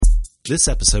This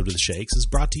episode of The Shakes is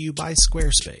brought to you by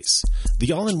Squarespace,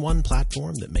 the all-in-one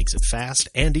platform that makes it fast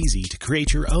and easy to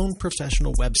create your own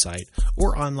professional website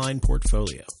or online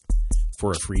portfolio.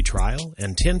 For a free trial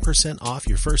and 10% off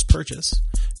your first purchase,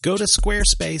 go to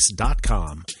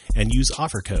squarespace.com and use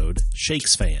offer code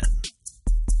SHAKESFAN.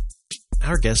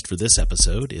 Our guest for this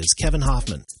episode is Kevin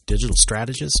Hoffman, digital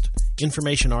strategist,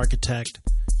 information architect,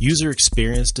 user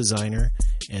experience designer,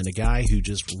 and a guy who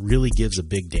just really gives a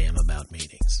big damn about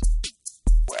meetings.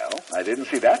 Well, I didn't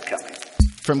see that coming.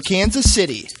 From Kansas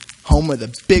City, home of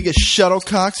the biggest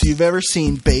shuttlecocks you've ever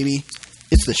seen, baby,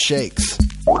 it's the Shakes.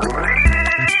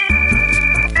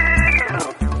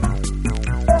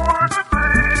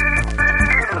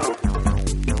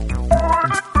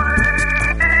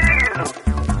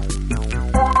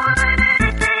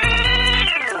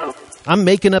 I'm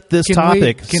making up this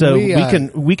topic so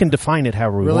we can define it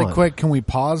however we want. Really quick, can we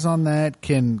pause on that?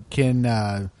 Can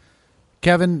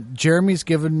Kevin, Jeremy's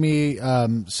given me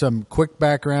some quick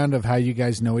background of how you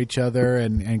guys know each other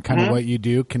and kind of what you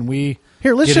do. Can we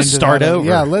let's just start over.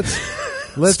 Yeah, let's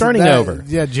starting over.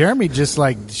 Yeah, Jeremy just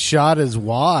like shot his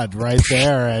wad right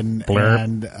there, and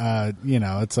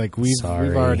it's like we've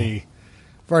already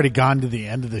gone to the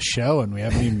end of the show and we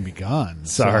haven't even begun.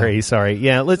 Sorry.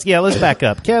 Yeah, let's back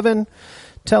up. Kevin,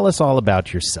 tell us all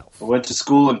about yourself. I went to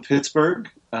school in Pittsburgh,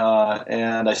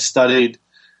 and I studied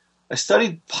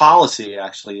policy.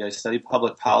 Actually, I studied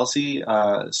public policy.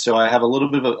 So I have a little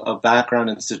bit of a background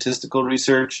in statistical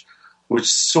research, which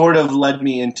sort of led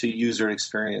me into user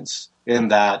experience. In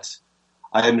that,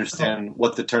 I understand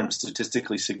what the term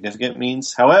statistically significant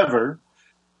means. However,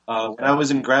 when I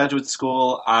was in graduate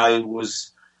school, I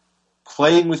was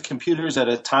playing with computers at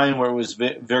a time where it was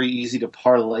very easy to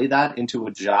parlay that into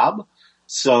a job,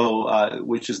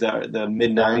 which is the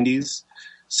mid-'90s.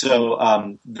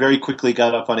 So very quickly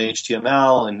got up on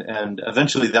HTML, and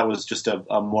eventually that was just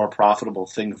a more profitable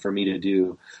thing for me to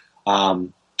do.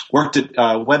 Worked at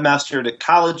webmastered at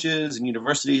colleges and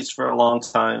universities for a long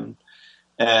time,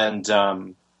 and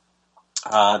then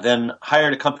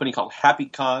hired a company called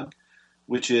HappyCog,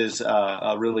 which is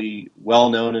a really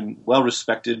well-known and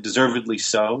well-respected, deservedly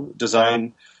so,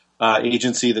 design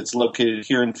agency that's located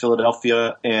here in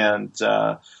Philadelphia and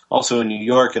also in New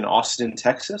York and Austin,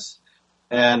 Texas.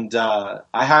 And I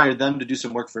hired them to do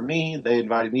some work for me. They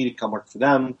invited me to come work for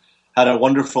them. Had a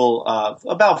wonderful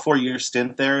about 4-year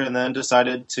stint there, and then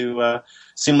decided to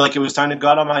seem like it was time to go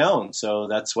out on my own. So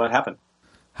that's what happened.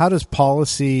 How does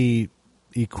policy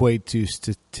equate to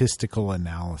statistical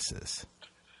analysis?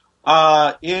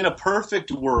 In a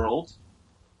perfect world,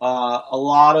 a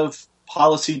lot of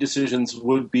policy decisions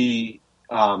would be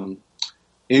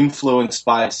influenced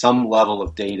by some level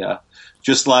of data.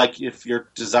 Just like if you're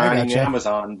designing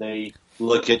Amazon, they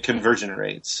look at conversion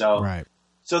rates. So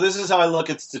this is how I look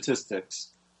at statistics.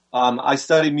 I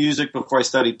studied music before I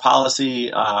studied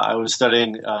policy. I was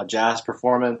studying jazz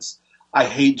performance. I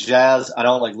hate jazz. I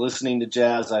don't like listening to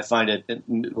jazz. I find it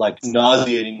like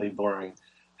nauseatingly boring.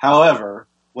 However,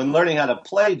 when learning how to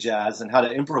play jazz and how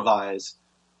to improvise,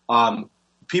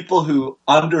 people who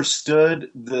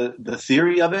understood the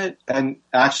theory of it and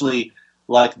actually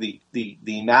like the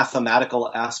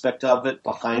mathematical aspect of it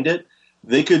behind it,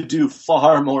 they could do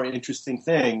far more interesting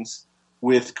things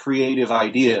with creative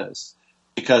ideas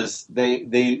because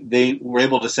they were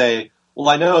able to say, well,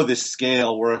 I know this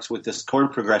scale works with this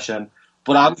chord progression,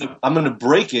 but I'm going to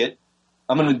break it.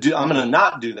 I'm going to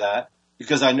not do that,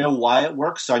 because I know why it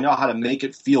works, so I know how to make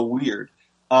it feel weird,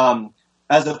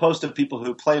 as opposed to people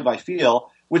who play by feel,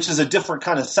 which is a different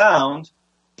kind of sound,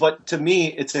 but to me,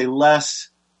 it's a less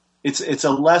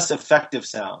effective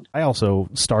sound. I also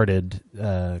started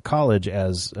college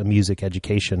as a music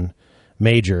education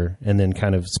major, and then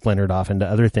kind of splintered off into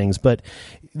other things. But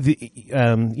we're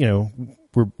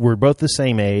both the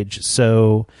same age,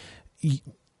 so.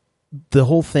 The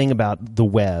whole thing about the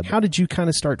web, how did you kind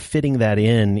of start fitting that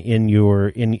in your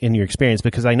experience?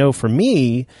 Because I know for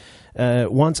me,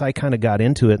 once I kind of got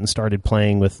into it and started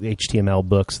playing with HTML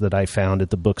books that I found at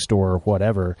the bookstore or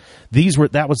whatever,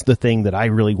 that was the thing that I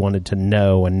really wanted to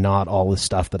know, and not all the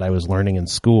stuff that I was learning in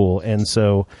school. And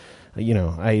so,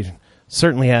 I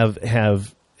certainly have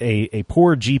a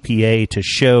poor GPA to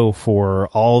show for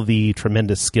all the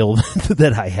tremendous skill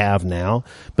that I have now,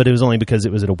 but it was only because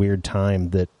it was at a weird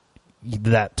time that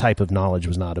type of knowledge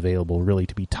was not available really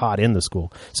to be taught in the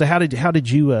school. So how did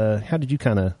you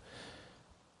kind of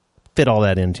fit all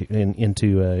that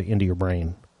into your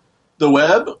brain? The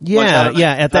web?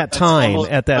 Yeah, at that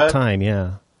time,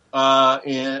 yeah.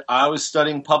 And I was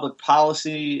studying public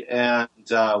policy and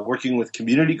working with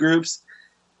community groups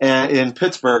in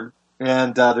Pittsburgh.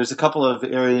 and there's a couple of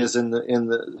areas in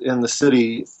the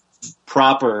city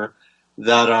proper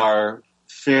that are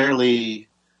fairly,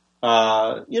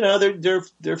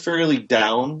 they're fairly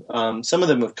down. Some of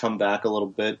them have come back a little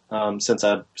bit since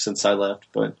I left,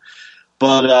 but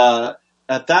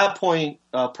at that point,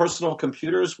 personal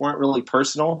computers weren't really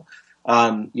personal.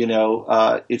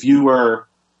 If you were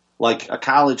like a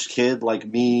college kid like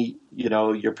me,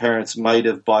 your parents might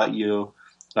have bought you,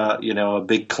 a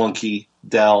big clunky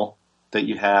Dell that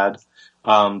you had.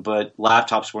 But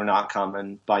laptops were not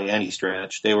common by any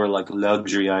stretch. They were like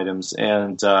luxury items.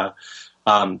 And a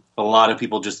lot of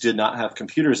people just did not have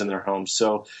computers in their homes.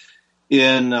 So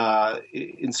in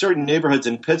certain neighborhoods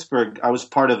in Pittsburgh, I was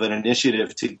part of an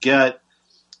initiative to get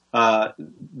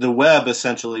the web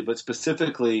essentially, but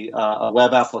specifically a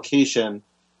web application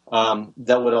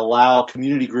that would allow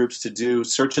community groups to do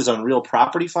searches on real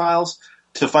property files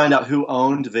to find out who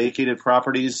owned vacated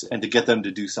properties and to get them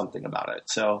to do something about it.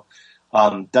 So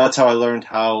that's how I learned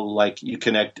how you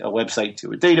connect a website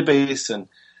to a database, and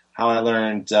how I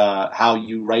learned how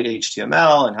you write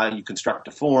HTML and how you construct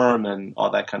a form and all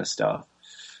that kind of stuff.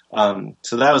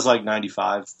 So that was like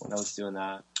 95 when I was doing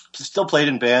that. Still played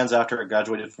in bands after I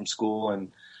graduated from school, and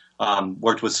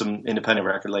worked with some independent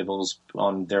record labels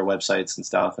on their websites and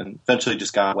stuff, and eventually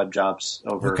just got web jobs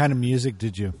over. What kind of music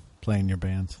did you play in your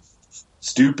bands?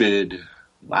 Stupid,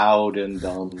 loud, and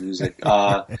dumb music.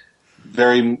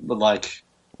 Very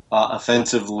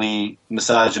offensively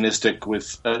misogynistic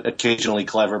with occasionally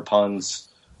clever puns,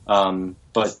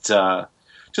 but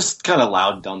just kind of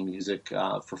loud, dumb music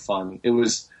for fun. It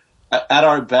was at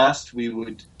our best we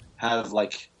would have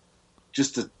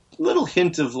just a little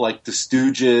hint of the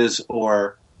Stooges,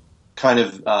 or kind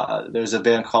of there's a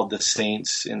band called The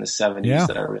Saints in the 70s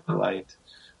that I really liked.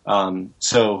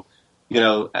 So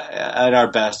at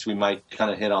our best we might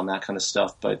kind of hit on that kind of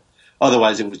stuff, but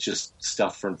otherwise it was just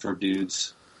stuff for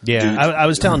dudes. Yeah, I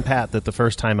was telling Pat that the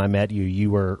first time I met you,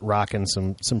 you were rocking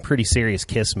some pretty serious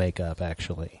Kiss makeup,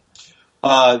 actually.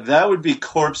 That would be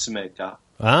Corpse makeup.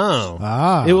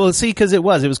 Oh. See, because it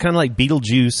was kind of like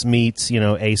Beetlejuice meets,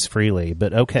 Ace Frehley,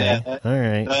 but okay. Yeah, all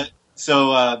right.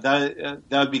 So that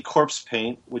would be Corpse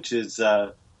Paint, which is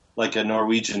like a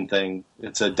Norwegian thing.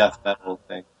 It's a death metal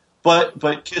thing.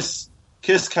 But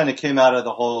Kiss kind of came out of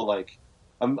the whole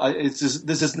this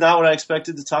is not what I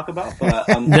expected to talk about.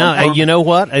 But you know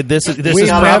what? This is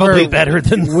probably better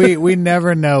than we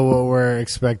never know what we're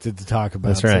expected to talk about.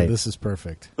 That's right. So this is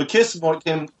perfect. But Kiss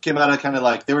came out of kind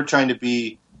of they were trying to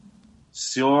be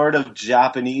sort of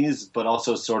Japanese, but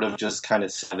also sort of just kind of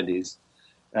 70s,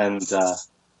 and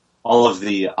all of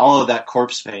that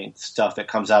corpse paint stuff that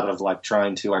comes out of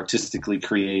trying to artistically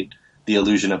create the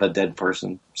illusion of a dead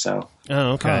person. So.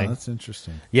 Oh, okay. Oh, that's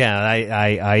interesting. Yeah,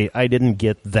 I didn't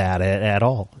get that at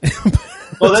all.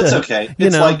 Well, that's okay.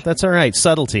 It's that's all right.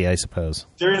 Subtlety, I suppose.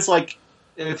 There is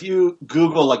if you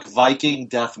Google Viking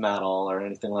death metal or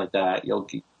anything like that, you'll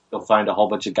find a whole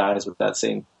bunch of guys with that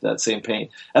same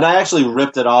paint. And I actually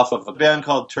ripped it off of a band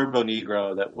called Turbo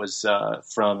Negro that was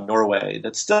from Norway.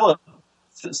 That's still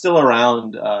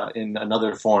around in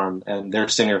another form, and their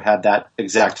singer had that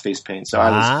exact face paint. So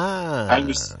I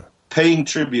was paying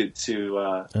tribute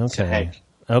to Hank.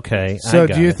 Okay. So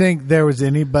do you think there was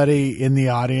anybody in the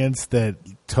audience that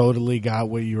totally got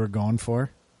what you were going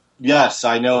for? Yes,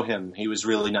 I know him. He was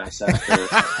really nice after.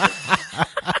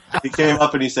 He came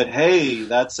up and he said, "Hey,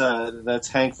 that's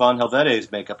Hank von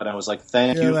Helvete's makeup," and I was like,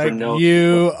 "Thank you for knowing.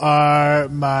 You are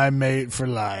my mate for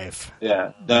life."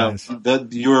 Yeah,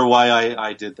 you are why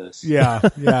I did this. Yeah.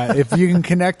 If you can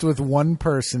connect with one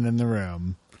person in the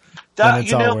room, then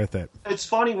it's all worth it. It's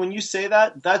funny when you say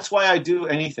that. That's why I do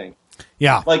anything.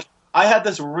 Yeah, I had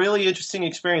this really interesting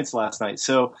experience last night.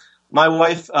 So my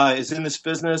wife is in this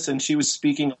business, and she was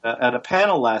speaking at a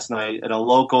panel last night at a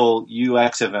local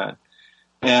UX event.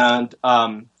 And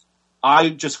I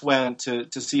just went to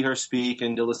see her speak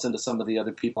and to listen to some of the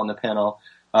other people on the panel.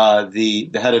 The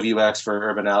head of UX for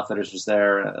Urban Outfitters was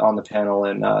there on the panel,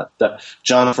 and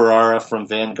John Ferrara from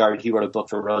Vanguard, he wrote a book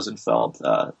for Rosenfeld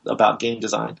about game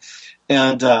design.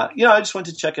 And I just went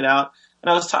to check it out. And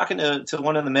I was talking to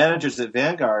one of the managers at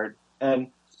Vanguard, and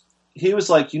he was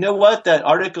like, "You know what? That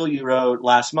article you wrote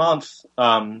last month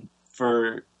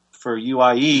for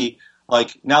UIE."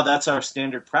 Now that's our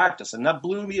standard practice. And that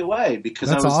blew me away because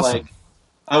that's awesome.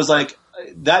 I was like,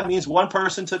 that means one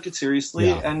person took it seriously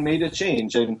and made a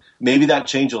change. And maybe that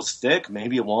change will stick.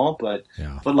 Maybe it won't. But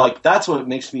that's what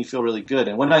makes me feel really good.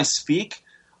 And when I speak,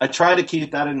 I try to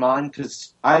keep that in mind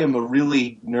because I am a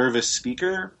really nervous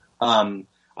speaker.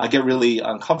 I get really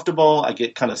uncomfortable. I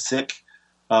get kind of sick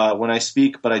when I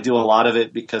speak, but I do a lot of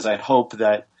it because I hope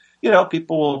that,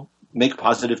 people will make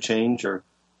positive change or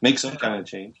make some kind of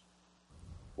change.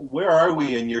 Where are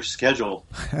we in your schedule?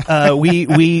 We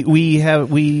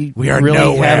really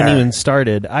nowhere. haven't even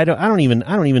started. I don't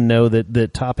even know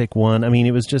that topic one. I mean,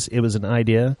 it was an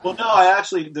idea. Well, no, I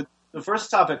actually the first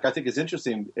topic I think is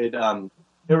interesting. It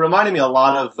reminded me a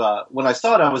lot of when I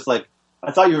saw it. I was like,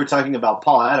 I thought you were talking about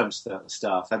Paul Adams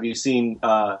stuff. Have you seen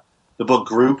the book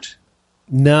Grouped?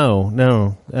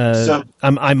 No.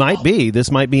 I might be.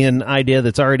 This might be an idea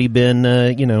that's already been,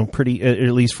 pretty,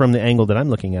 at least from the angle that I'm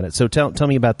looking at it. So tell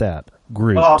me about that.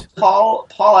 Grouped.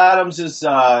 Paul Adams is,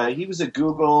 he was at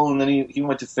Google and then he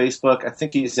went to Facebook. I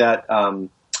think he's at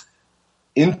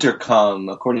Intercom,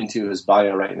 according to his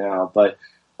bio right now. But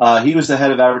he was the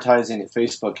head of advertising at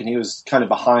Facebook, and he was kind of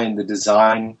behind the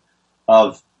design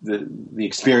of the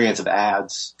experience of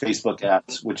ads, Facebook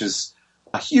ads, which is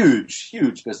a huge,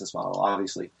 huge business model,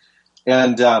 obviously.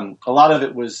 And a lot of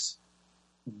it was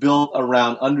built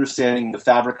around understanding the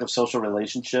fabric of social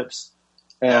relationships.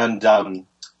 And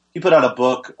he put out a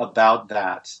book about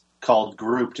that called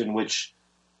Grouped, in which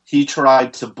he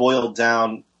tried to boil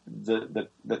down the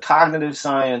cognitive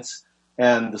science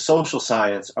and the social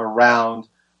science around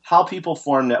how people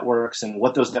form networks and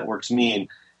what those networks mean.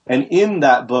 And in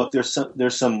that book,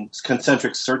 there's some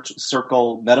concentric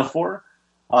circle metaphor.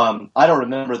 I don't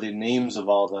remember the names of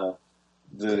all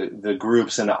the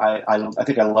groups, and I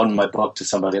think I loaned my book to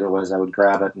somebody. Otherwise, I would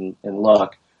grab it and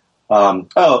look.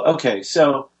 Okay.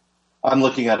 So I'm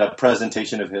looking at a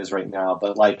presentation of his right now,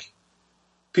 but like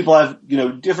people have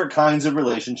different kinds of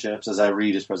relationships as I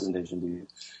read his presentation to you,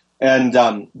 and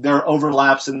there are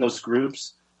overlaps in those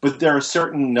groups, but there are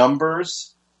certain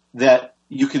numbers that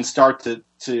you can start to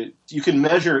you can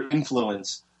measure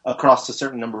influence across a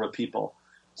certain number of people.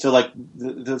 So, like,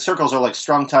 the circles are like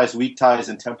strong ties, weak ties,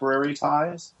 and temporary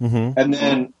ties. Mm-hmm. And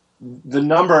then the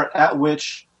number at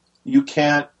which you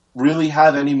can't really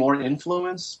have any more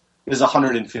influence is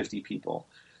 150 people.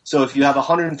 So if you have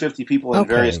 150 people in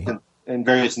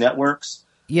various networks,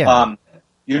 you're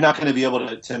not going to be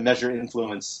able to measure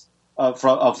influence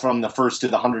from the first to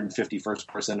the 151st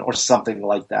person or something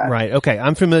like that. Right. Okay.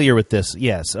 I'm familiar with this.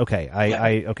 Yes. Okay.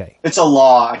 Okay. It's a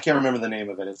law. I can't remember the name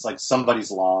of it. It's like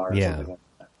somebody's law or something like that.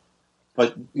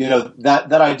 But,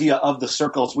 that idea of the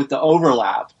circles with the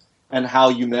overlap and how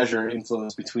you measure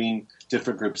influence between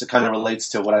different groups, it kind of relates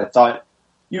to what I thought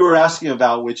you were asking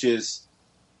about, which is,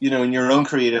 in your own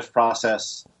creative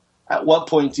process, at what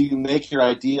point do you make your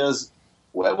ideas,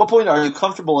 at what point are you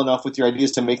comfortable enough with your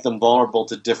ideas to make them vulnerable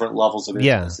to different levels of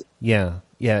influence? Yeah,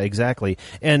 exactly.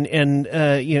 And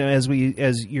as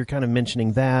you're kind of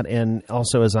mentioning that, and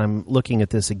also as I'm looking at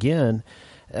this again,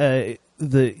 the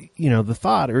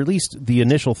thought, or at least the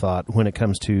initial thought when it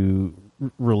comes to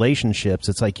relationships,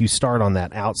 it's like you start on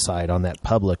that outside, on that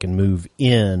public, and move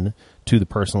in to the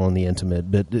personal and the intimate.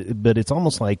 But it's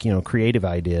almost like, creative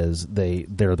ideas,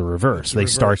 they're the reverse. They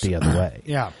start the other way.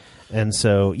 Yeah. And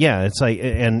so, it's like,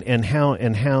 and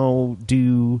how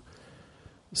do,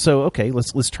 so, okay,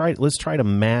 let's try to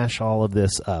mash all of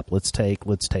this up. Let's take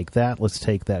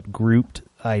that grouped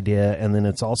idea, and then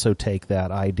it's also take that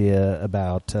idea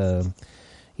about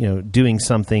doing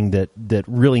something that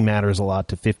really matters a lot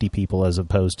to 50 people as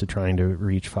opposed to trying to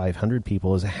reach 500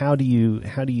 people. Is how do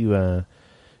you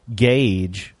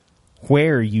gauge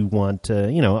where you want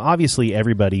to, obviously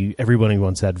everybody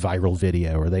wants that viral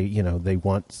video, or they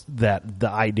want the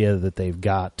idea that they've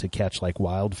got to catch like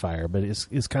wildfire, but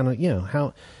it's kind of,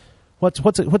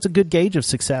 what's a good gauge of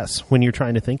success when you're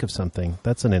trying to think of something?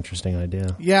 That's an interesting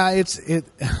idea. Yeah, it's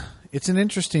an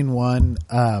interesting one.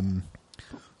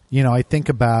 I think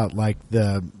about like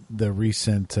the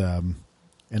recent, and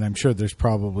I'm sure there's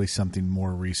probably something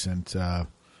more recent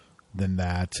than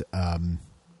that.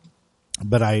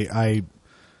 But I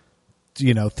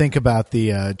think about the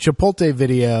Chipotle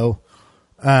video,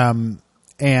 and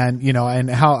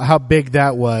how big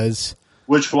that was.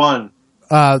 Which one?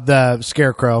 The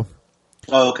Scarecrow.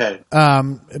 Oh, okay.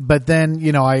 But then,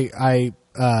 the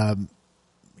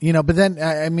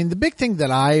big thing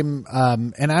that I'm,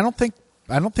 and I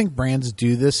don't think brands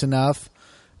do this enough,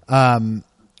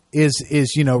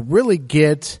 is really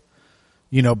get,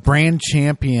 brand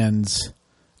champions,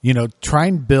 try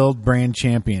and build brand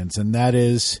champions. And that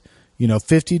is,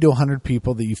 50 to 100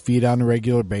 people that you feed on a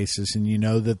regular basis, and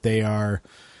that they are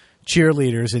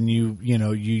cheerleaders, and you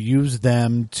use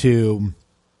them to,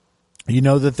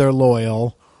 that they're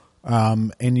loyal,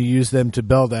 and you use them to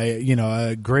build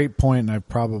a great point. And I've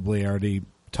probably already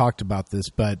talked about this,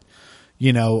 but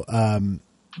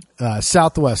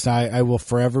Southwest, I will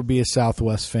forever be a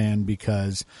Southwest fan,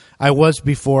 because I was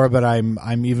before, but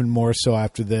I'm even more so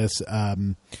after this.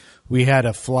 we had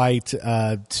a flight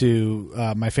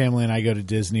to my family and I go to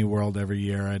Disney World every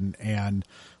year, and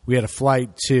we had a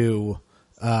flight to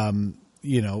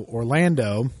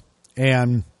Orlando,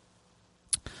 and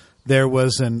there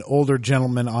was an older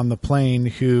gentleman on the plane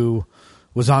who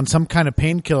was on some kind of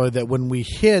painkiller that when we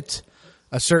hit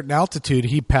a certain altitude,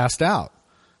 he passed out.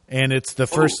 And it's the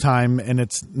first time, and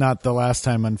it's not the last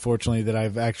time, unfortunately, that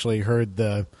I've actually heard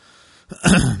the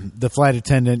flight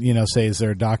attendant, say, is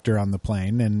there a doctor on the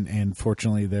plane? And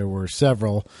fortunately, there were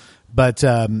several. But,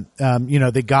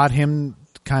 they got him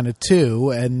kind of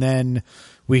too, and then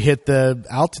we hit the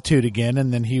altitude again,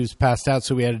 and then he was passed out,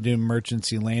 so we had to do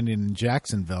emergency landing in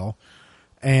Jacksonville.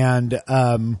 And,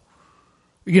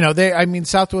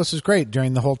 Southwest was great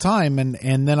during the whole time,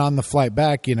 and then on the flight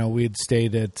back, we had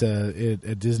stayed at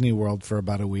Disney World for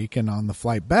about a week, and on the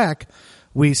flight back,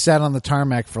 we sat on the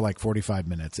tarmac for like 45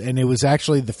 minutes, and it was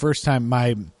actually the first time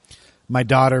my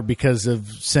daughter, because of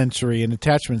sensory and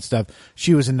attachment stuff,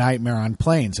 she was a nightmare on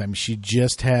planes. I mean, she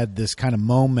just had this kind of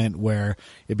moment where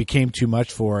it became too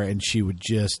much for her, and she would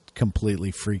just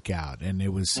completely freak out, and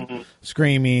it was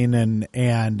screaming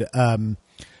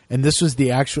and this was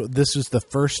the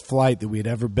first flight that we had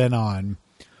ever been on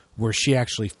where she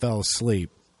actually fell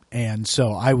asleep. And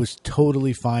so I was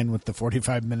totally fine with the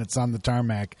 45 minutes on the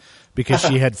tarmac because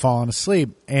she had fallen asleep.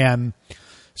 And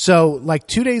so like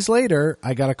 2 days later,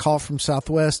 I got a call from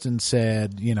Southwest and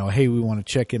said, hey, we want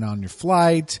to check in on your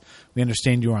flight. We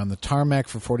understand you were on the tarmac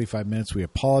for 45 minutes. We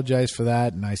apologize for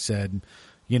that. And I said,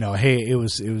 hey, it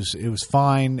was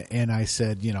fine. And I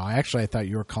said, I thought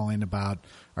you were calling about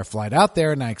our flight out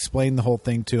there. And I explained the whole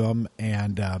thing to him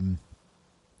and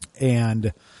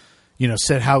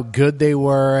said how good they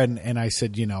were. And I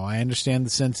said, I understand the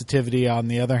sensitivity. On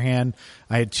the other hand,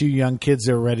 I had 2 young kids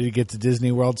that were ready to get to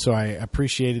Disney World. So I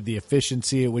appreciated the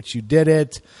efficiency at which you did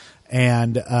it.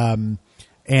 And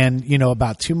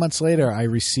about 2 months later, I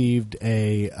received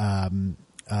a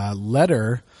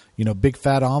letter, big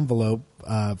fat envelope,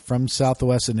 from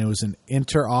Southwest, and it was an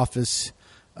inter-office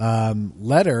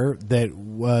letter that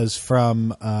was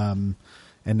from, and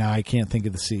now I can't think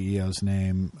of the CEO's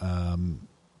name,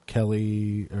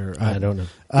 Kelly, or I don't know.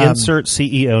 Insert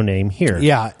CEO name here.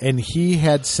 Yeah, and he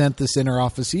had sent this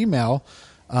inter-office email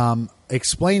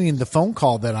explaining the phone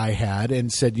call that I had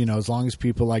and said, as long as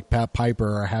people like Pat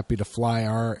Piper are happy to fly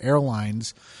our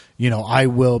airlines, I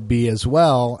will be as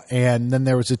well. And then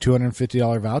there was a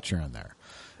 $250 voucher in there.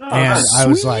 And I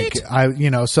was like,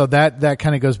 so that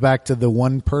kind of goes back to the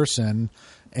one person,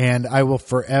 and I will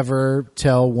forever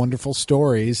tell wonderful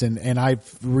stories. And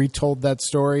I've retold that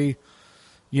story,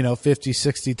 50,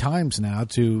 60 times now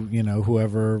to,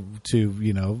 whoever,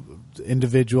 to,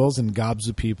 individuals and gobs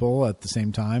of people at the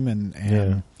same time.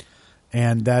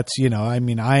 And that's, I'm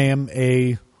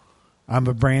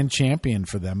a brand champion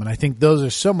for them. And I think those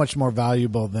are so much more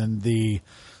valuable than the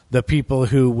people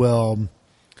who will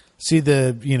see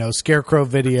the, Scarecrow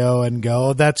video and go,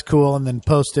 oh, that's cool. And then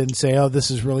post it and say, oh, this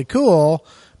is really cool.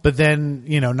 But then,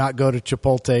 not go to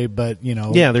Chipotle, but,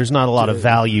 there's not a lot of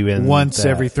value in once that.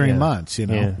 every 3 months,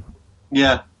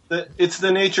 Yeah. It's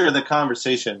the nature of the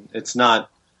conversation. It's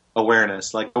not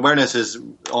awareness. Like, awareness is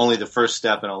only the first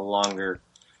step in a longer,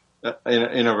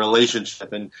 in a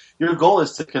relationship. And your goal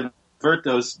is to convert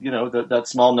those, that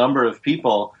small number of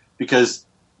people because,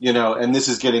 and this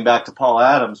is getting back to Paul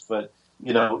Adams, but,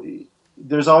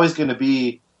 there's always going to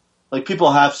be, like,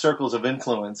 people have circles of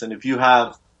influence. And if you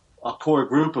have a core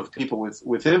group of people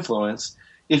with influence,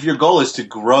 if your goal is to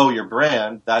grow your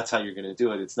brand, that's how you're going to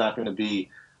do it. It's not going to be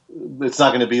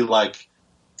like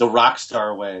the rock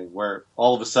star way where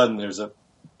all of a sudden there's a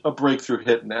breakthrough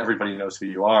hit and everybody knows who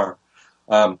you are.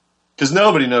 Because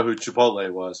nobody knew who Chipotle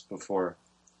was before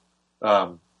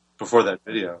that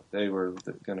video. They were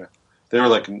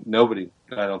like nobody,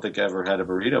 I don't think, ever had a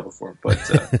burrito before, but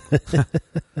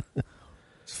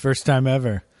it's first time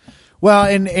ever. Well,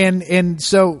 and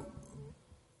so,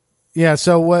 yeah.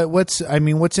 So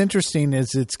what's interesting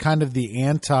is it's kind of the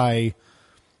anti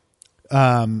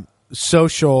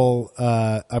social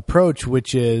approach,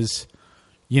 which is,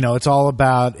 it's all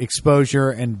about exposure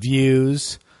and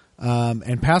views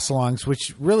and pass-alongs,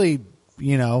 which really,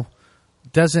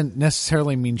 doesn't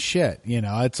necessarily mean shit.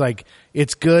 It's like,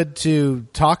 it's good to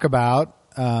talk about,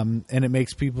 and it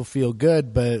makes people feel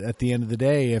good. But at the end of the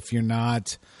day, if you're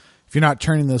not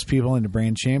turning those people into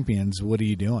brand champions, what are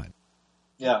you doing?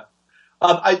 Yeah.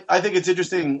 I think it's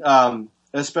interesting,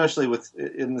 especially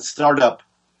in the startup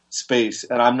space,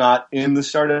 and I'm not in the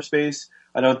startup space.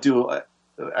 I don't know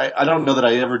that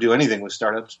I ever do anything with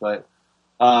startups, but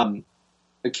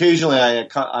occasionally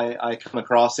I come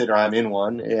across it or I'm in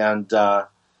one, and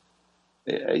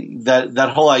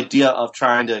that whole idea of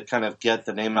trying to kind of get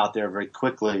the name out there very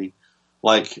quickly.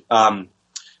 Like, there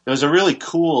was a really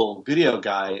cool video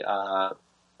guy.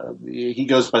 He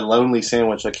goes by Lonely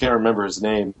Sandwich. I can't remember his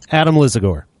name. Adam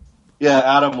Lizagore. Yeah,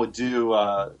 Adam would do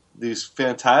these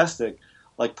fantastic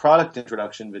like product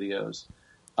introduction videos,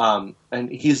 and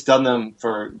he's done them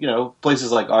for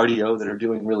places like RDO that are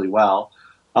doing really well.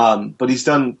 But he's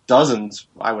done dozens,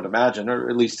 I would imagine, or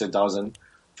at least a dozen,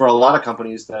 for a lot of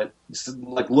companies that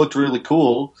like looked really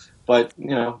cool, but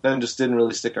then just didn't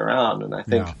really stick around. And I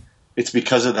think it's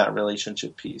because of that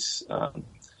relationship piece,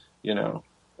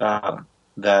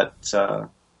 that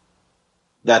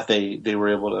they were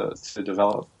able to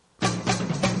develop.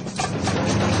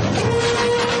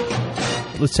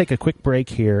 Let's take a quick break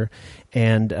here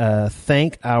and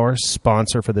thank our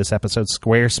sponsor for this episode,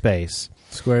 Squarespace.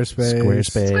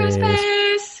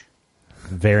 Squarespace.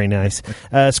 Very nice.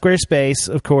 Squarespace,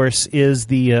 of course, is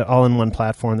the all-in-one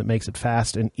platform that makes it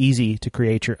fast and easy to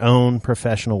create your own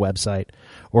professional website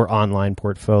or online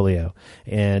portfolio.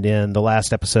 And in the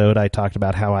last episode, I talked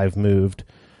about how I've moved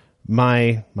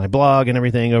my blog and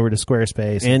everything over to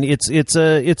Squarespace, and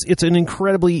it's an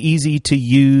incredibly easy to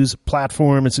use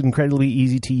platform. It's an incredibly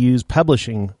easy to use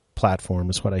publishing platform,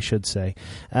 is what I should say,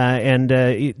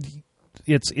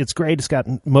 It's great. It's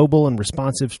got mobile and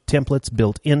responsive templates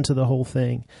built into the whole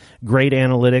thing. Great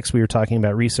analytics. We were talking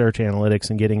about research analytics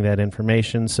and getting that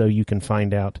information so you can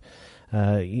find out,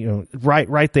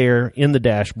 right there in the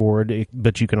dashboard.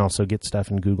 But you can also get stuff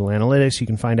in Google Analytics. You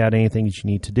can find out anything that you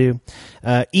need to do.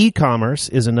 E-commerce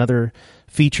is another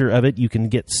feature of it. You can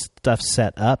get stuff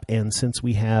set up, and since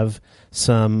we have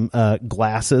some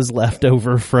glasses left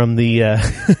over from the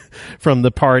from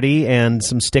the party and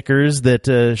some stickers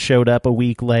that showed up a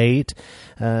week late,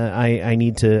 I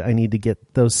need to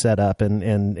get those set up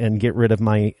and get rid of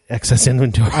my excess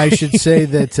inventory. I should say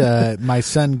that my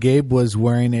son Gabe was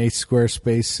wearing a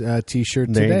Squarespace T-shirt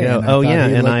today. There you go.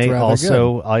 And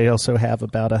I also have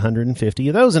about 150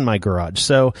 of those in my garage.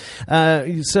 But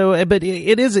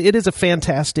it is a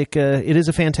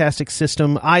fantastic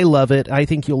system. I love it. I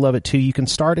think you'll love it too. You can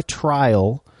start a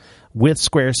trial with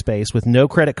Squarespace with no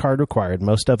credit card required.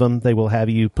 Most of them, they will have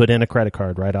you put in a credit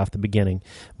card right off the beginning,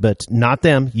 but not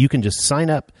them. You can just sign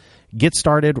up, get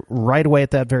started right away at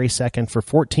that very second for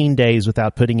 14 days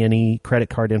without putting any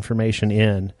credit card information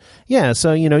in. Yeah,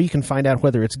 so you can find out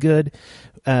whether it's good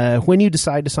when you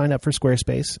decide to sign up for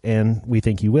Squarespace, and we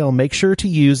think you will. Make sure to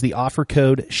use the offer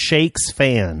code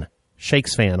SHAKESFAN,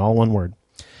 all one word,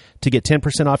 to get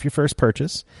 10% off your first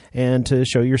purchase and to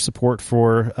show your support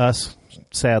for us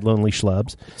sad, lonely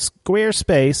schlubs.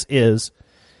 Squarespace is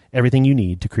everything you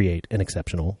need to create an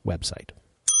exceptional website.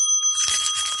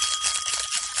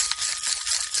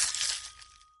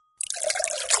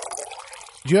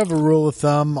 Do you have a rule of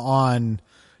thumb on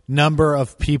number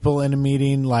of people in a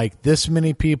meeting? Like this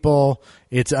many people,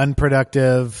 it's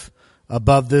unproductive.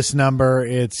 Above this number,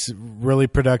 it's really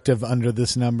productive. Under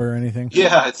this number, anything?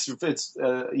 Yeah, I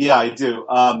do.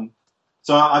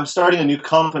 So I'm starting a new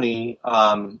company.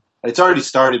 It's already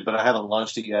started, but I haven't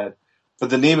launched it yet. But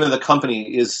the name of the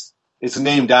company it's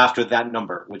named after that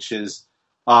number, which is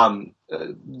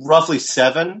roughly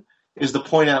 7 is the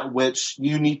point at which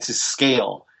you need to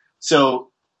scale.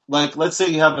 So, like, let's say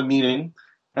you have a meeting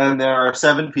and there are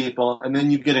 7 people, and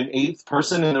then you get an 8th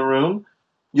person in the room.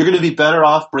 You're going to be better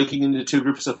off breaking into 2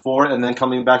 groups of 4 and then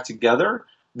coming back together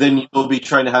than you'll be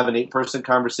trying to have an 8-person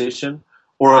conversation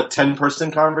or a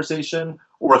 10-person conversation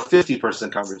or a 50-person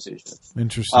conversation.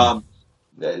 Interesting.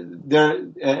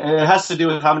 And it has to do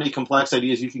with how many complex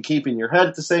ideas you can keep in your head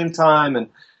at the same time and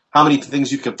how many things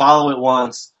you can follow at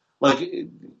once. Like,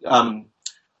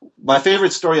 my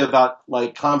favorite story about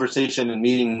like conversation and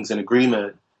meetings and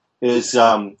agreement is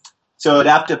so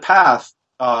Adaptive Path.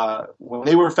 When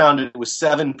they were founded, it was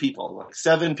 7 people. Like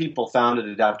 7 people founded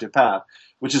Adaptive Path,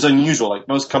 which is unusual. Like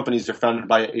most companies are founded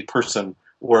by a person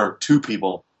or 2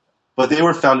 people, but they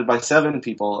were founded by 7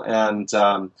 people. And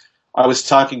I was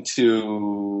talking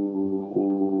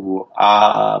to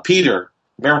Peter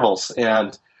Merholz,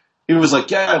 and he was like,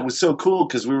 "Yeah, it was so cool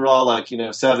because we were all like,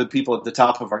 7 people at the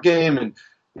top of our game and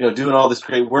doing all this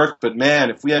great work. But man,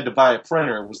 if we had to buy a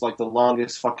printer, it was like the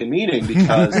longest fucking meeting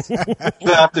because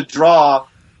you have to draw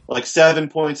like 7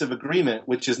 points of agreement,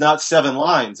 which is not 7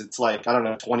 lines. It's like, I don't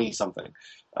know, 20 something.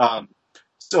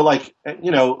 So like,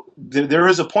 there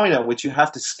is a point at which you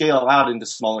have to scale out into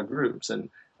smaller groups, and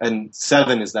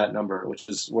 7 is that number, which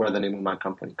is where the name of my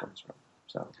company comes from.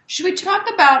 So should we talk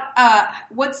about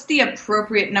what's the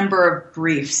appropriate number of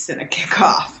briefs in a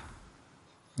kickoff?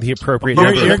 The appropriate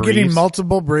number of You're briefs. getting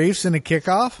multiple briefs in a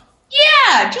kickoff? Yeah,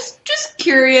 Yeah, just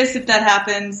curious if that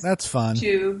happens. That's fun.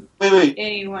 To wait.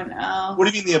 anyone else. What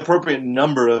do you mean the appropriate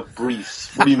number of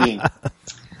briefs? What do you mean?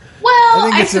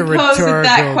 Well, I suppose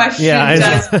that question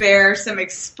does bear some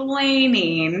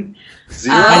explaining.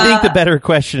 0? I think the better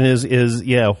question is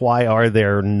why are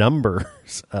there numbers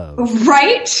of?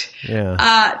 Right?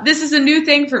 Yeah. This is a new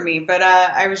thing for me, but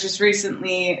I was just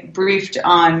recently briefed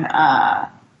on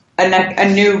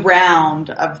a new round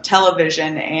of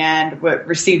television and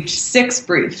received 6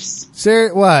 briefs.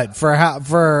 What? For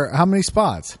how many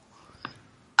spots?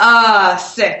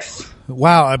 6.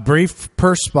 Wow, a brief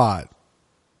per spot.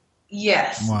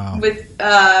 Yes. Wow. With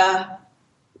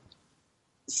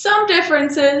some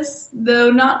differences, though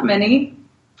not many.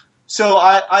 So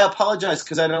I apologize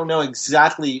because I don't know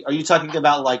exactly. Are you talking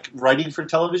about like writing for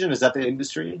television? Is that the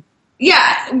industry?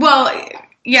 Yeah. Well,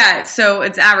 yeah. So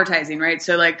it's advertising, right?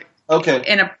 So like,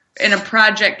 okay. In a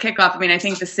project kickoff, I mean, I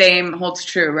think the same holds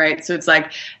true, right? So it's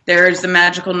like there's the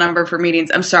magical number for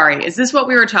meetings. I'm sorry, is this what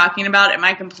we were talking about? Am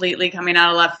I completely coming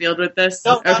out of left field with this?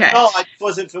 No, okay. No, I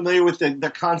wasn't familiar with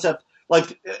the concept.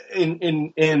 Like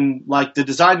in like the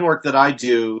design work that I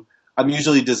do, I'm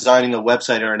usually designing a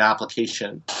website or an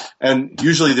application, and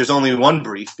usually there's only one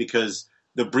brief because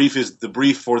the brief is the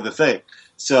brief for the thing.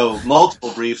 So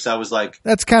multiple briefs, I was like,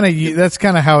 that's kind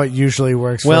of how it usually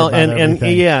works. Well,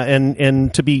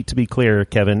 and to be clear,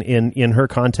 Kevin, in her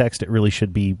context, it really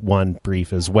should be one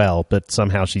brief as well, but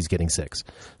somehow she's getting 6.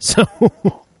 So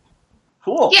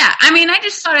cool. Yeah, I mean, I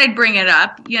just thought I'd bring it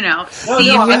up.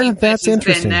 That's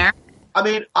interesting. Been there. I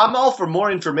mean, I'm all for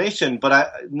more information,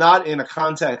 but not in a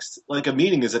context like a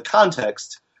meeting is a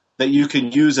context that you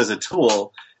can use as a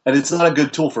tool, and it's not a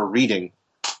good tool for reading.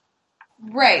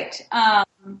 Right.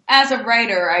 As a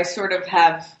writer, I sort of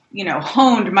have,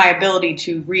 honed my ability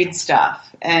to read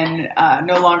stuff and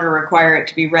no longer require it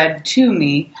to be read to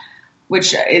me,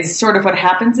 which is sort of what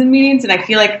happens in meetings. And I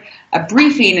feel like a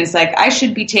briefing is like I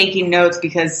should be taking notes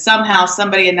because somehow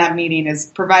somebody in that meeting is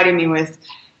providing me with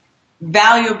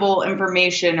valuable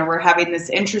information, or we're having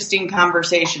this interesting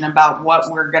conversation about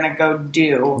what we're going to go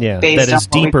do. Yeah, that is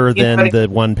deeper than the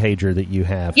one pager that you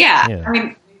have. Yeah. I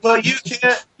mean, but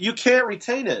you can't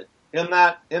retain it in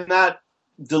that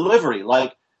delivery.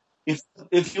 Like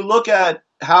if you look at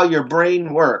how your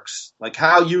brain works, like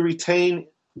how you retain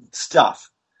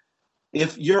stuff,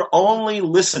 if you're only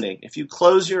listening, if you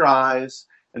close your eyes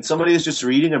and somebody is just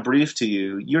reading a brief to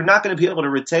you, you're not going to be able to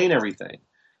retain everything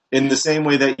in the same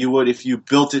way that you would if you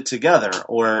built it together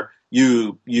or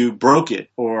you broke it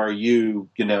or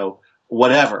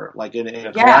whatever, like in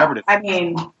a collaborative. I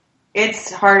mean,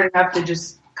 it's hard enough to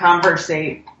just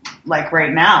conversate like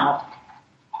right now,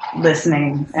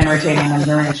 listening and retaining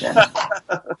information.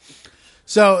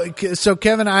 So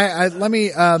Kevin, I let me.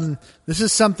 This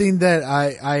is something that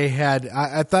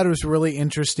I thought it was really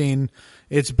interesting.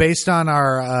 It's based on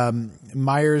our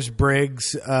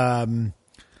Myers-Briggs,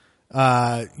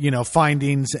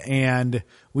 findings, and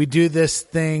we do this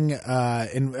thing.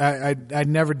 And I'd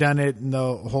never done it in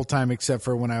the whole time except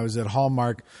for when I was at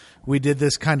Hallmark. We did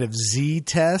this kind of Z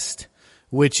test,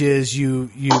 which is you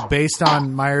based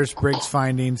on Myers-Briggs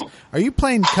findings. Are you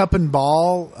playing cup and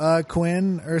ball,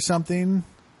 Quinn, or something?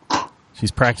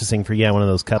 She's practicing for one of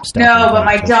those cup stuff. No, but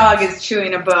my dog is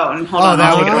chewing a bone. Hold on.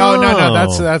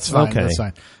 No, that's fine. Okay. That's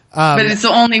fine. But it's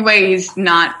the only way he's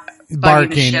not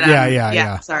barking. The shit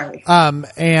Yeah. Sorry.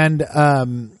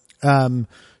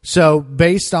 So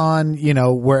based on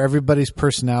where everybody's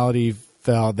personality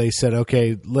fell, they said,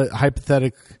 okay,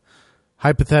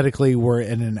 hypothetically, we're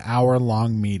in an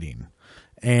hour-long meeting,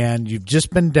 and you've just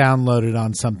been downloaded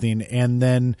on something, and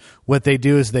then what they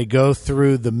do is they go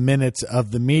through the minutes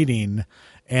of the meeting,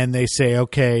 and they say,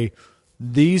 okay,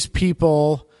 these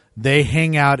people, they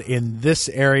hang out in this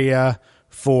area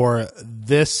for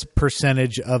this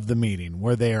percentage of the meeting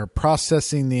where they are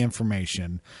processing the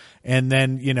information. And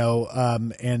then,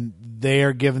 and they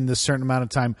are given this certain amount of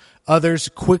time. Others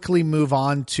quickly move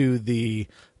on to the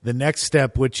next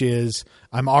step, which is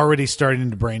I'm already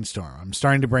starting to brainstorm. I'm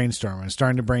starting to brainstorm.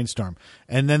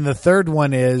 And then the third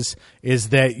one is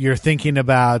that you're thinking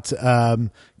about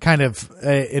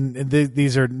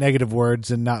these are negative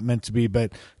words and not meant to be,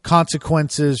 but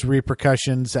consequences,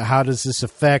 repercussions. How does this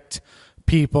affect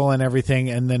people and everything?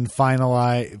 And then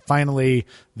finally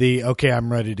the okay,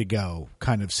 I'm ready to go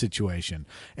kind of situation.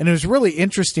 And it was really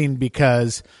interesting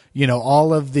because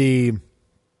all of the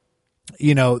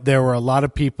there were a lot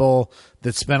of people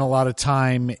that spent a lot of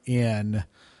time in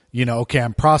okay,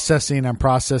 I'm processing,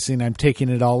 I'm taking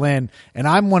it all in. And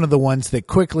I'm one of the ones that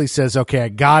quickly says, okay, I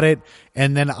got it.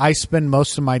 And then I spend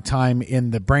most of my time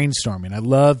in the brainstorming. I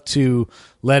love to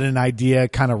let an idea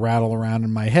kind of rattle around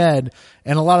in my head.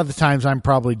 And a lot of the times I'm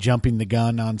probably jumping the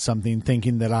gun on something,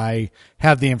 thinking that I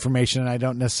have the information, and I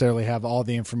don't necessarily have all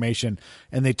the information.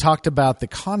 And they talked about the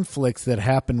conflicts that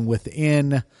happen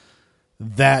within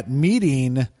that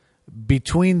meeting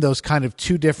between those kind of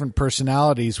two different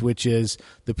personalities, which is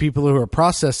the people who are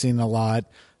processing a lot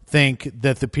think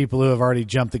that the people who have already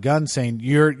jumped the gun, saying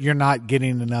you're not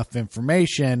getting enough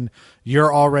information,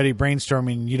 you're already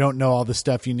brainstorming, you don't know all the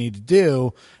stuff you need to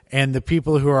do. And the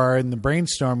people who are in the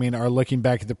brainstorming are looking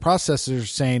back at the processors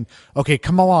saying, okay,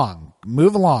 come along,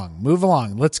 move along,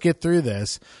 let's get through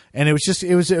this. And it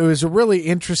was a really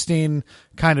interesting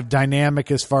kind of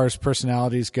dynamic as far as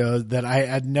personalities go that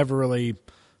I'd never really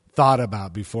thought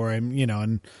about before.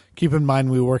 And keep in mind,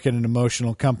 we work at an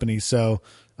emotional company, so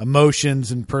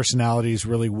emotions and personalities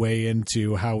really weigh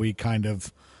into how we kind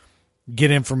of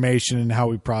get information and how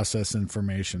we process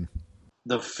information.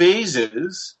 The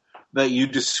phases that you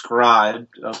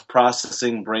described of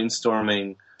processing,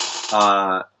 brainstorming,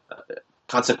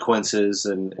 consequences,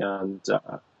 and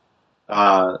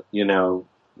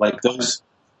like those,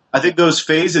 I think those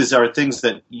phases are things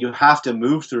that you have to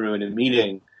move through in a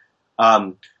meeting.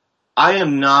 I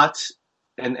am not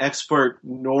an expert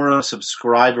nor a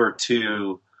subscriber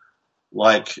to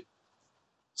like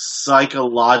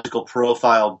psychological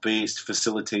profile based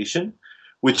facilitation,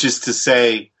 which is to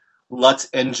say, let's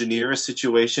engineer a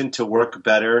situation to work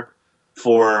better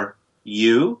for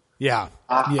you. Yeah.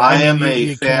 I am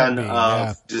a fan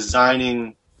of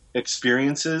designing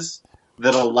experiences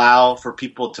that allow for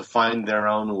people to find their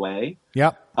own way.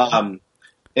 Yep.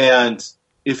 And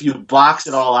if you box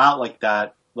it all out like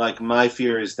that, like my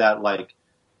fear is that like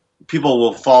people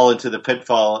will fall into the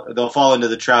pitfall. They'll fall into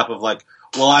the trap of like,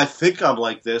 well, I think I'm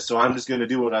like this, so I'm just going to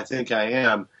do what I think I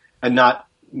am, and not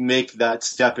make that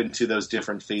step into those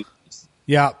different phases.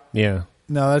 Yeah. Yeah.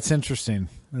 No, that's interesting.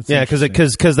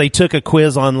 Because they took a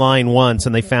quiz online once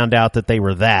and they found out that they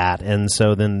were that, and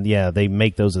so then they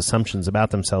make those assumptions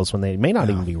about themselves when they may not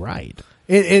even be right.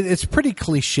 It's pretty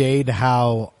cliched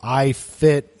how I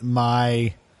fit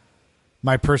my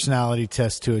personality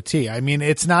test to a T. I mean,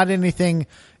 it's not anything.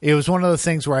 It was one of those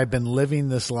things where I've been living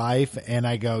this life and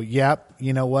I go, yep,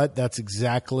 you know what? That's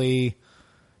exactly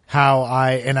how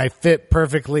I fit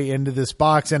perfectly into this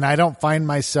box. And I don't find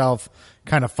myself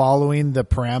kind of following the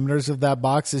parameters of that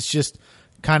box. It's just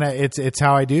kind of, it's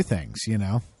how I do things,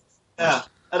 Yeah.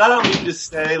 And I don't mean to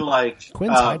say like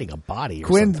Quinn's hiding a body.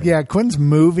 Something. Quinn's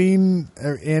moving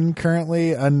in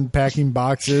currently, unpacking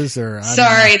boxes.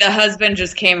 Sorry, the husband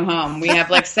just came home. We have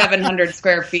like 700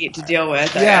 square feet to deal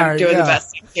with. I'm doing the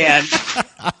best I can.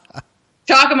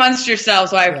 Talk amongst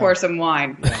yourselves while I pour some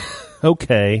wine. Yeah.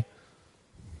 Okay,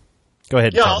 go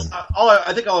ahead. Yeah, Kevin.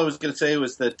 I think all I was going to say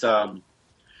was that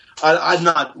I'm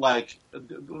not like,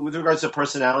 with regards to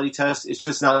personality tests, it's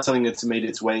just not something that's made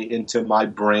its way into my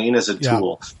brain as a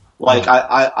tool. Like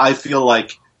I feel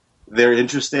like they're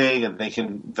interesting and they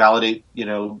can validate,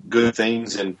 good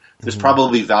things, and there's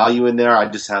probably value in there. I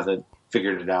just haven't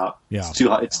figured it out. Yeah.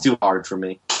 It's too hard for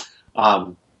me.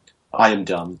 I am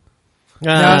dumb.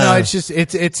 No, it's just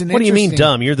it's an. What do you mean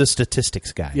dumb? You're the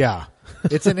statistics guy. Yeah,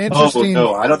 it's an interesting.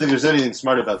 No, I don't think there's anything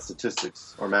smart about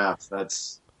statistics or math.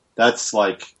 That's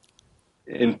like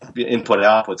input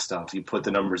output stuff. You put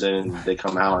the numbers in and they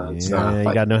come out. And you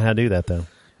got to know how to do that though.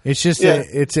 It's just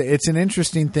it's an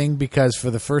interesting thing because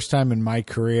for the first time in my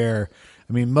career,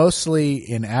 I mean, mostly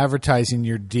in advertising,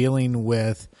 you're dealing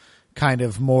with kind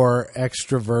of more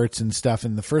extroverts and stuff.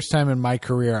 And the first time in my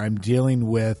career, I'm dealing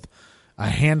with a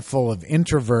handful of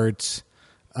introverts,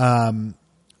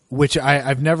 which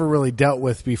I've never really dealt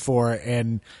with before.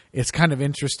 And it's kind of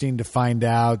interesting to find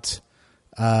out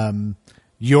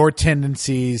your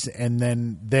tendencies and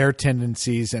then their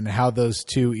tendencies and how those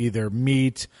two either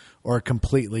meet or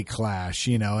completely clash,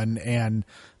 and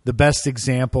the best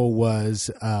example was,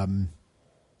 I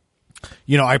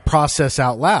process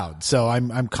out loud. So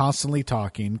I'm constantly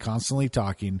talking,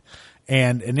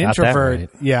 and an introvert,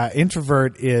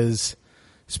 introvert is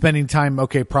spending time,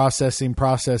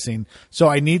 processing. So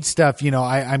I need stuff,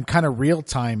 I'm kind of real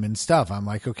time and stuff. I'm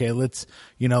like, okay, let's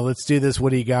do this.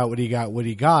 What do you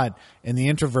got? And the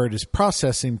introvert is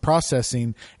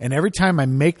processing. And every time I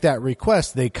make that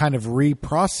request, they kind of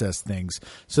reprocess things.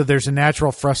 So there's a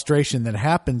natural frustration that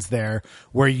happens there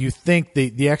where you think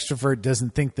the extrovert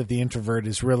doesn't think that the introvert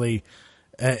is really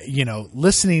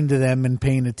listening to them and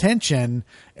paying attention,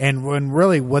 and when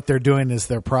really what they're doing is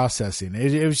they're processing.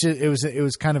 It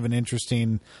was kind of an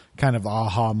interesting kind of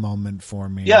aha moment for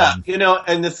me. Yeah,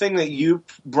 and the thing that you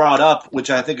brought up, which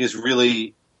I think is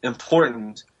really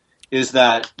important, is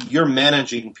that you're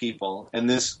managing people, and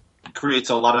this creates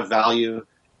a lot of value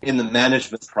in the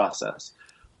management process.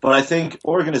 But I think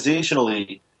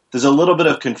organizationally, there's a little bit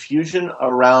of confusion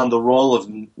around the role of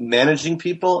managing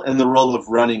people and the role of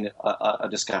running a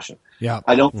discussion. Yeah,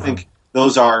 I don't think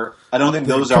those are. I don't think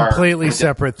those are completely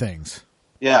separate things.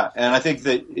 Yeah, and I think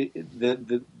that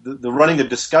the running a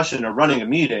discussion or running a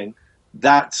meeting,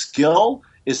 that skill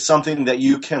is something that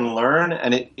you can learn,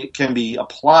 and it can be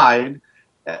applied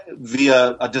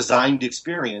via a designed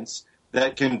experience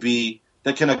that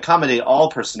can accommodate all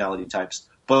personality types.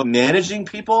 But managing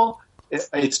people,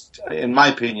 it's in my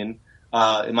opinion,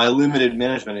 in my limited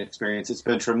management experience, it's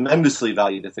been tremendously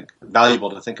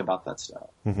valuable to think about that stuff.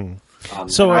 Mm-hmm.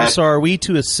 So are we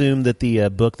to assume that the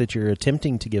book that you're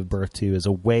attempting to give birth to is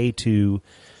a way to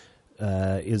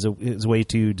is a way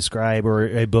to describe, or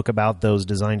a book about those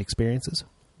designed experiences?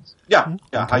 Yeah.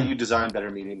 Okay. How you design better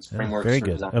meetings, frameworks. Very for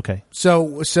good. design. Okay.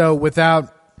 So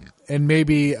without, and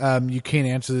maybe you can't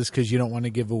answer this because you don't want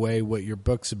to give away what your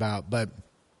book's about, but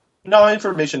no,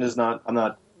 information is not. I'm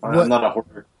not a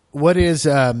hoarder. What is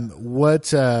top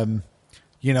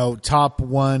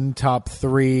 1, top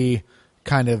 3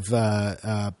 kind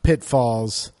of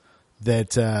pitfalls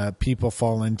that people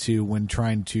fall into when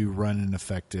trying to run an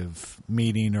effective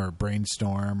meeting or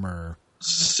brainstorm? Or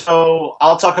so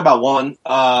I'll talk about one.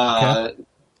 Okay.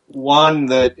 One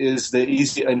that is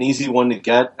an easy one to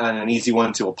get and an easy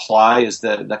one to apply is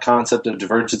the concept of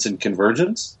divergence and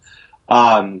convergence.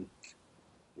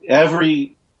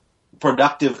 Every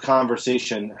productive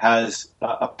conversation has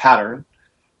a pattern,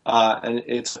 and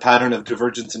it's a pattern of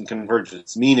divergence and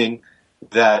convergence, meaning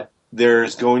that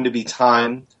there's going to be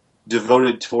time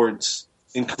devoted towards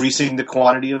increasing the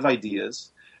quantity of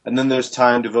ideas, and then there's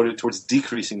time devoted towards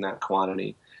decreasing that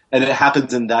quantity, and it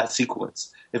happens in that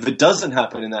sequence. If it doesn't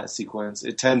happen in that sequence,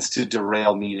 it tends to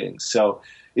derail meetings. So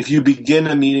if you begin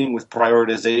a meeting with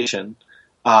prioritization,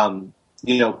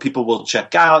 people will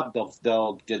check out.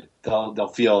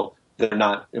 They'll feel they're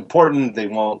not important. They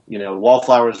won't.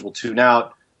 Wallflowers will tune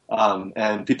out,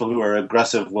 and people who are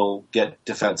aggressive will get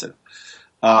defensive.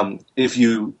 If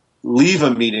you leave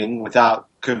a meeting without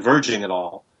converging at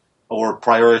all, or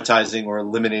prioritizing, or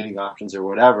eliminating options, or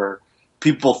whatever,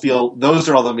 people feel those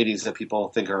are all the meetings that people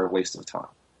think are a waste of time.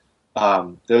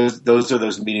 Those are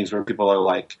those meetings where people are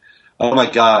like, "Oh my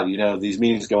God, these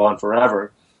meetings go on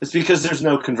forever." It's because there's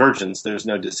no convergence. There's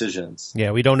no decisions.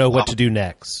 Yeah, we don't know what to do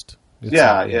next.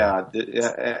 Yeah.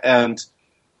 And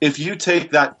if you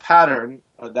take that pattern,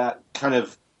 that kind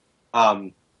of,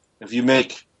 if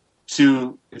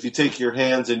you take your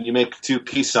hands and you make 2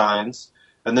 peace signs,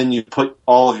 and then you put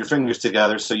all of your fingers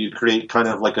together, so you create kind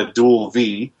of like a dual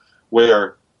V,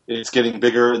 where it's getting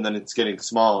bigger and then it's getting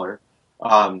smaller,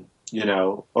 or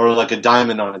like a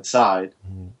diamond on its side.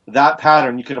 Mm-hmm. That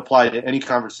pattern you can apply to any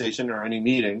conversation or any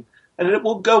meeting, and it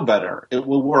will go better. It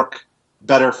will work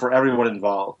better for everyone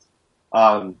involved.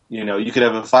 You could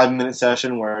have a 5-minute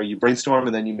session where you brainstorm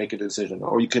and then you make a decision,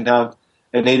 or you can have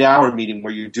an 8-hour meeting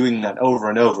where you're doing that over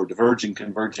and over, diverging,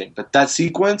 converging. But that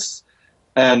sequence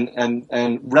and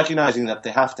recognizing that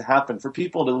they have to happen for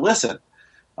people to listen.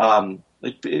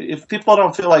 If people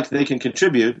don't feel like they can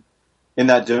contribute in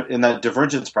that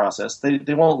divergence process,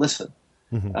 they won't listen.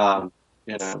 Mm-hmm.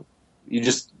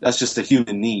 That's just a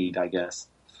human need, I guess.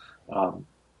 All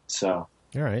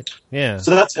right, yeah.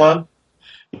 So that's one.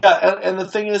 Yeah, and the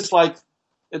thing is, like,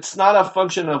 it's not a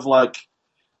function of like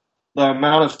the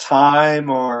amount of time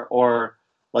or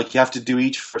like you have to do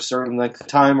each for a certain length of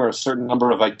time or a certain number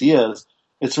of ideas.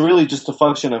 It's really just a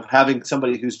function of having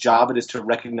somebody whose job it is to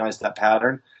recognize that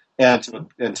pattern and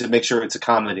to make sure it's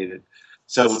accommodated.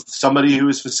 So somebody who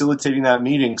is facilitating that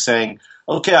meeting saying,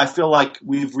 okay, I feel like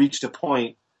we've reached a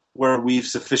point where we've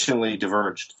sufficiently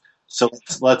diverged. So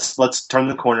let's turn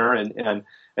the corner, and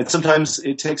sometimes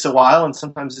it takes a while, and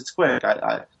sometimes it's quick.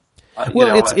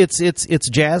 It's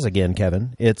jazz again,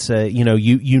 Kevin. It's you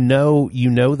know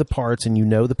the parts and you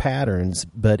know the patterns,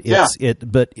 but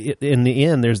in the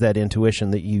end there's that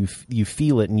intuition that you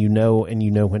feel it and you know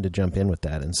when to jump in with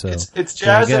that, and so it's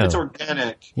jazz and it's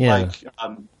organic. Yeah. Like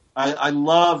I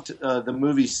loved the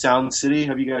movie Sound City.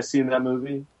 Have you guys seen that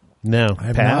movie? No, I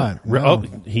have not. No. Oh,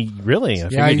 he really?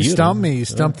 You stumped me. You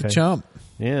stumped the chump.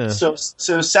 Yeah. So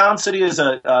Sound City is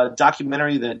a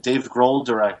documentary that Dave Grohl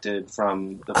directed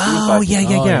from the Foo Fighters.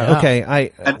 Yeah. Okay.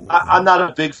 I'm not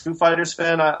a big Foo Fighters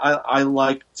fan. I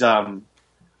liked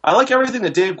I like everything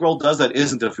that Dave Grohl does that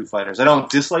isn't the Foo Fighters. I don't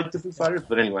dislike the Foo Fighters,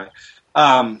 but anyway.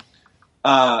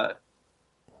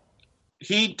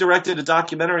 He directed a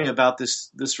documentary about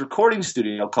this recording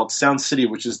studio called Sound City,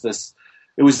 which is this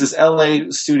LA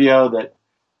studio that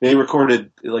they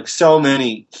recorded like so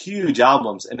many huge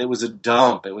albums, and it was a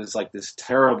dump. It was like this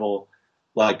terrible,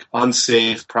 like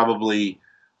unsafe, probably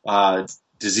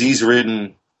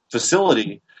disease-ridden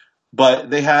facility. But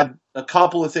they had a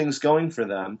couple of things going for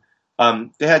them.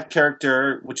 They had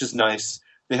character, which is nice.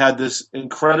 They had this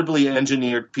incredibly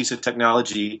engineered piece of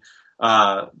technology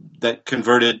that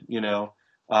converted,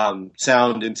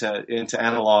 sound into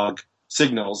analog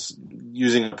signals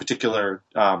using a particular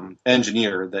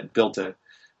engineer that built it.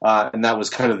 And that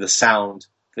was kind of the sound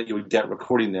that you would get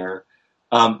recording there.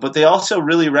 But they also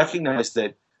really recognized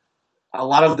that a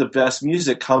lot of the best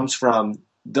music comes from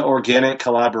the organic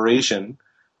collaboration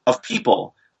of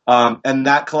people. And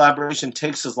that collaboration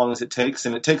takes as long as it takes,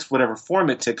 and it takes whatever form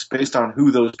it takes based on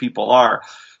who those people are.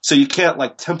 So you can't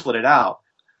like template it out.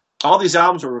 All these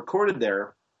albums were recorded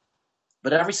there,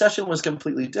 but every session was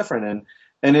completely different.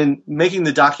 And in making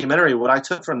the documentary, what I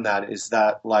took from that is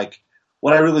that like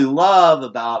what I really love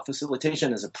about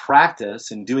facilitation as a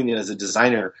practice and doing it as a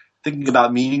designer, thinking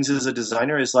about meetings as a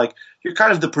designer is like you're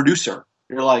kind of the producer.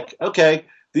 You're like, okay,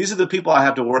 these are the people I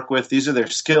have to work with. These are their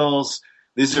skills.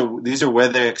 These are where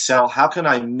they excel. How can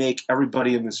I make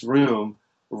everybody in this room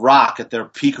rock at their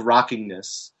peak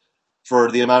rockingness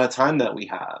for the amount of time that we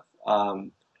have?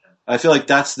 I feel like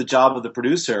that's the job of the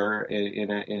producer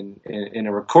in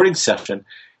a recording session.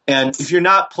 And if you're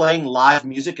not playing live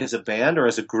music as a band or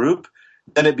as a group,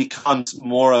 then it becomes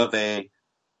more of a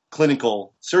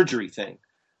clinical surgery thing,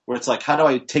 where it's like, how do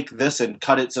I take this and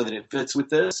cut it so that it fits with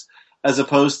this, as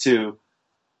opposed to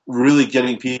really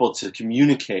getting people to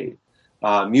communicate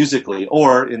musically,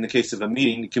 or in the case of a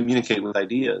meeting, to communicate with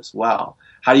ideas. Wow.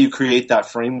 How do you create that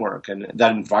framework and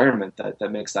that environment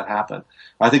that makes that happen?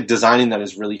 I think designing that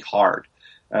is really hard.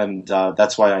 And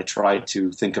that's why I try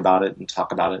to think about it and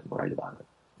talk about it and write about it.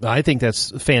 I think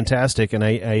that's fantastic, and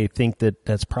I think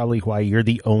that's probably why you're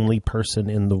the only person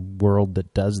in the world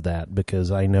that does that,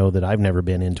 because I know that I've never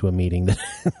been into a meeting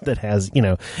that has,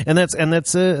 and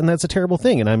that's a terrible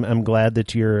thing, and I'm glad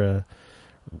that you're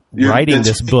writing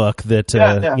this book that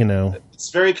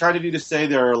It's very kind of you to say.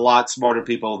 There are a lot smarter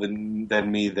people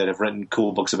than me that have written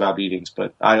cool books about meetings,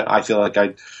 but I feel like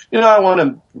I want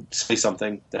to say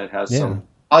something that has some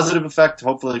positive effect,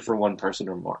 hopefully for one person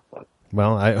or more. But.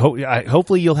 Well,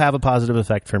 hopefully you'll have a positive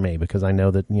effect for me, because I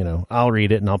know that, I'll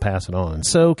read it and I'll pass it on.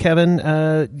 So, Kevin,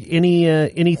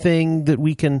 anything that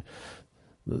we can,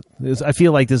 I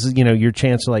feel like this is, your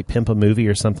chance to like pimp a movie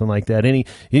or something like that. Any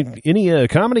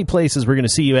comedy places we're going to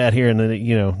see you at here in the,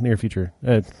 near future?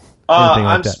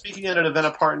 I'm speaking at an event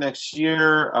apart next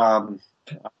year.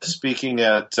 Speaking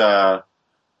at, what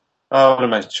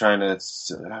am I trying to,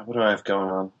 what do I have going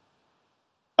on?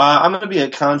 I'm going to be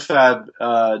at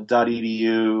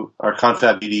confab.edu or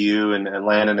confab.edu in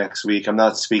Atlanta next week. I'm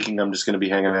not speaking. I'm just going to be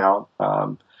hanging out.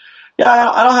 I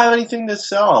don't have anything to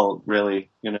sell, really.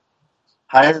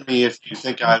 Hire me if you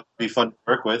think I would be fun to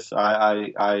work with.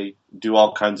 I do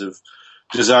all kinds of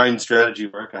design strategy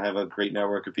work. I have a great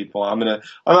network of people. I'm gonna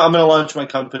launch my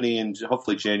company in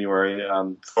hopefully January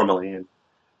formally, and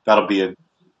that'll be it.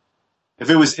 If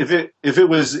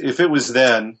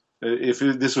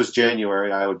this was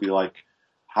January, I would be like,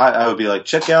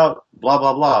 check out blah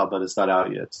blah blah, but it's not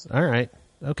out yet. So. All right,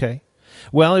 okay.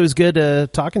 Well, it was good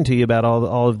talking to you about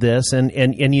all of this,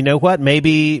 and you know what?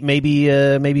 Maybe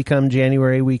come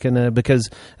January we can because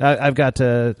I've got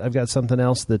something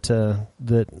else that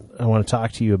I want to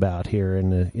talk to you about here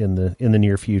in the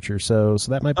near future. So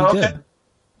that might be good.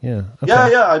 Yeah.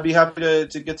 Okay. Yeah. I'd be happy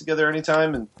to get together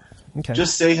anytime and. Okay.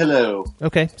 Just say hello.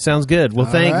 Okay, sounds good. Well,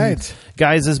 thanks,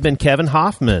 guys. This has been Kevin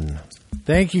Hoffman.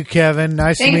 Thank you, Kevin.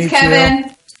 Nice to meet Kevin.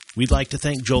 you. We'd like to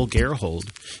thank Joel Gerhold,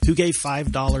 who gave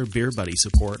 $5 Beer Buddy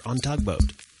support on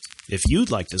Tugboat. If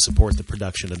you'd like to support the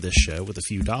production of this show with a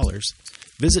few dollars,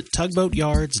 visit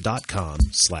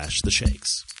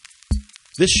tugboatyards.com/theshakes.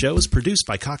 This show is produced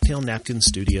by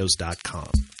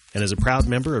CocktailNapkinStudios.com and is a proud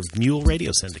member of Mule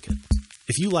Radio Syndicate.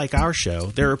 If you like our show,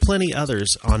 there are plenty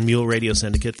others on Mule Radio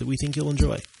Syndicate that we think you'll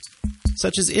enjoy,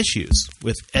 such as Issues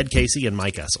with Ed Casey and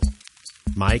Mike Essel.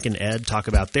 Mike and Ed talk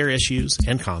about their issues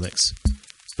and comics,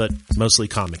 but mostly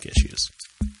comic issues.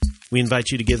 We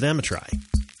invite you to give them a try,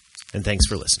 and thanks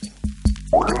for listening.